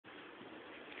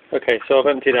Okay, so I've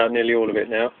emptied out nearly all of it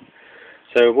now.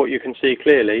 So what you can see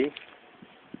clearly,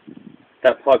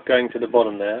 that pipe going to the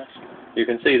bottom there, you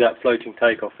can see that floating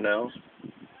takeoff now,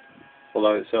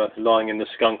 although it's lying in the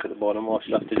skunk at the bottom. I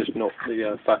shall have to just knock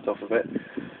the fat off of it.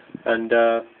 And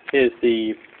here's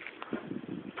the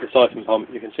siphon pump.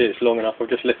 You can see it's long enough. I've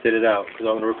just lifted it out because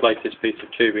I'm going to replace this piece of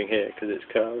tubing here because it's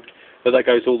curved. But that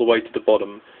goes all the way to the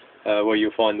bottom, where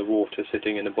you'll find the water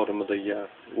sitting in the bottom of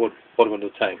the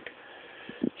tank.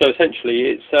 So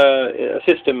essentially, it's a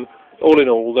system, all in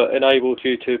all, that enables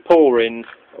you to pour in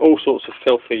all sorts of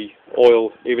filthy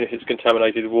oil, even if it's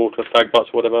contaminated water, fag butts,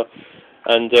 whatever.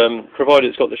 And provided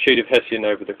it's got the sheet of hessian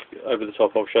over the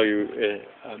top, I'll show you.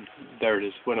 There it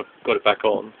is. When I've got it back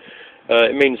on,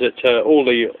 it means that all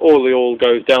the oil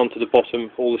goes down to the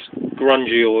bottom. All this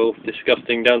grungy oil,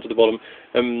 disgusting, down to the bottom,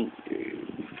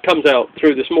 comes out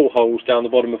through the small holes down the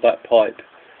bottom of that pipe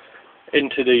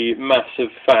into the mass of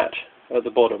fat at the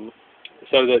bottom,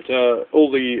 so that all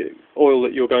the oil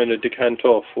that you're going to decant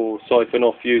off or siphon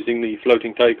off using the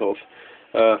floating takeoff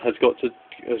has got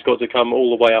to come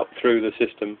all the way up through the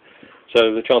system.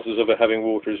 So the chances of it having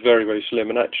water is very, very slim.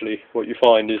 And actually, what you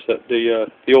find is that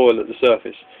the oil at the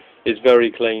surface is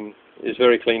very clean. Is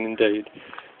very clean indeed.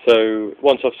 So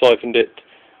once I've siphoned it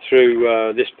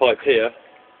through this pipe here,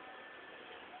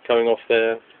 coming off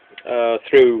there,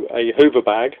 through a Hoover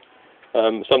bag.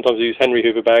 Sometimes I use Henry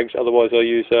Hoover bags, otherwise I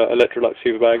use Electrolux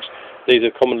Hoover bags. These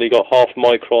have commonly got half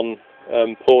micron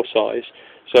pore size,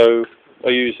 so I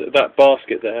use that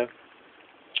basket there,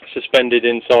 suspended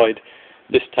inside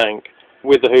this tank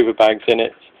with the Hoover bags in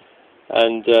it,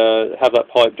 and have that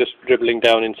pipe just dribbling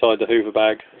down inside the Hoover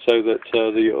bag so that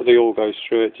the oil goes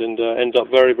through it and ends up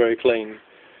very, very clean.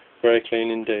 Very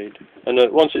clean indeed. And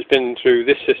once it's been through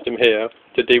this system here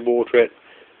to dewater it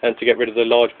and to get rid of the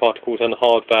large particles and the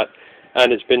hard fat,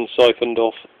 and it's been siphoned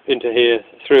off into here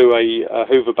through a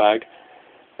Hoover bag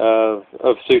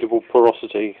of suitable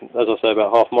porosity, as I say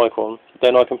about half micron,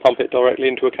 then I can pump it directly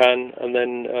into a can and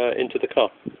then into the car.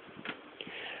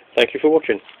 Thank you for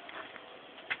watching.